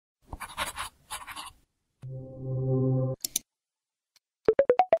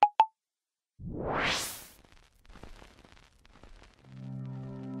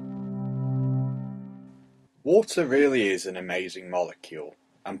Water really is an amazing molecule,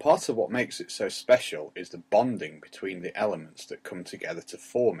 and part of what makes it so special is the bonding between the elements that come together to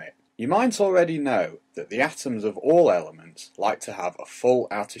form it. You might already know that the atoms of all elements like to have a full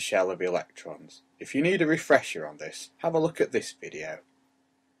outer shell of electrons. If you need a refresher on this, have a look at this video.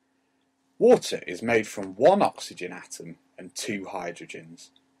 Water is made from one oxygen atom and two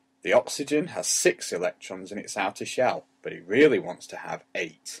hydrogens. The oxygen has 6 electrons in its outer shell, but it really wants to have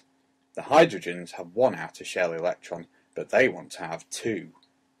 8. The hydrogens have one outer shell electron, but they want to have 2.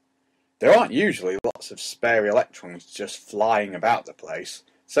 There aren't usually lots of spare electrons just flying about the place,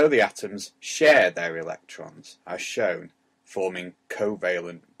 so the atoms share their electrons, as shown, forming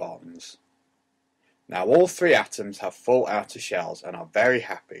covalent bonds. Now all 3 atoms have full outer shells and are very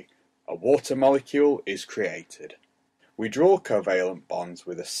happy. A water molecule is created. We draw covalent bonds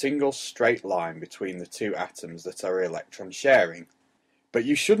with a single straight line between the 2 atoms that are electron sharing. But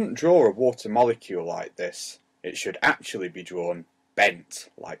you shouldn't draw a water molecule like this. It should actually be drawn bent,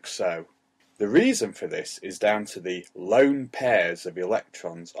 like so. The reason for this is down to the lone pairs of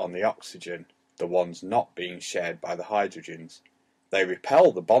electrons on the oxygen, the ones not being shared by the hydrogens. They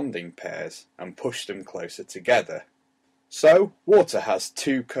repel the bonding pairs and push them closer together. So, water has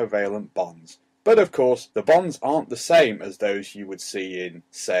 2 covalent bonds. But of course, the bonds aren't the same as those you would see in,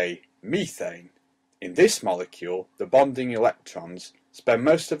 say, methane. In this molecule, the bonding electrons spend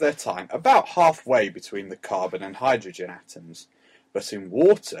most of their time about halfway between the carbon and hydrogen atoms, but in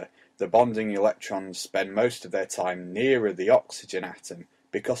water the bonding electrons spend most of their time nearer the oxygen atom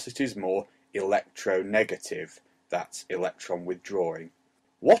because it is more electronegative, that's electron withdrawing.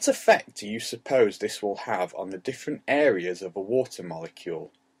 What effect do you suppose this will have on the different areas of a water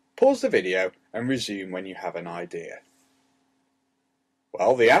molecule? Pause the video and resume when you have an idea.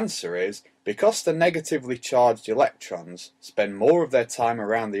 Well, the answer is, because the negatively charged electrons spend more of their time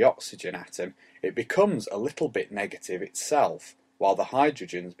around the oxygen atom, it becomes a little bit negative itself, while the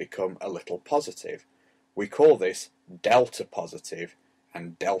hydrogens become a little positive. We call this delta positive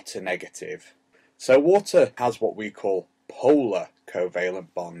and delta negative. So water has what we call polar covalent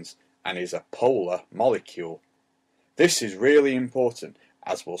bonds and is a polar molecule. This is really important,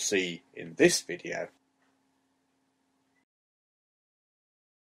 as we'll see in this video.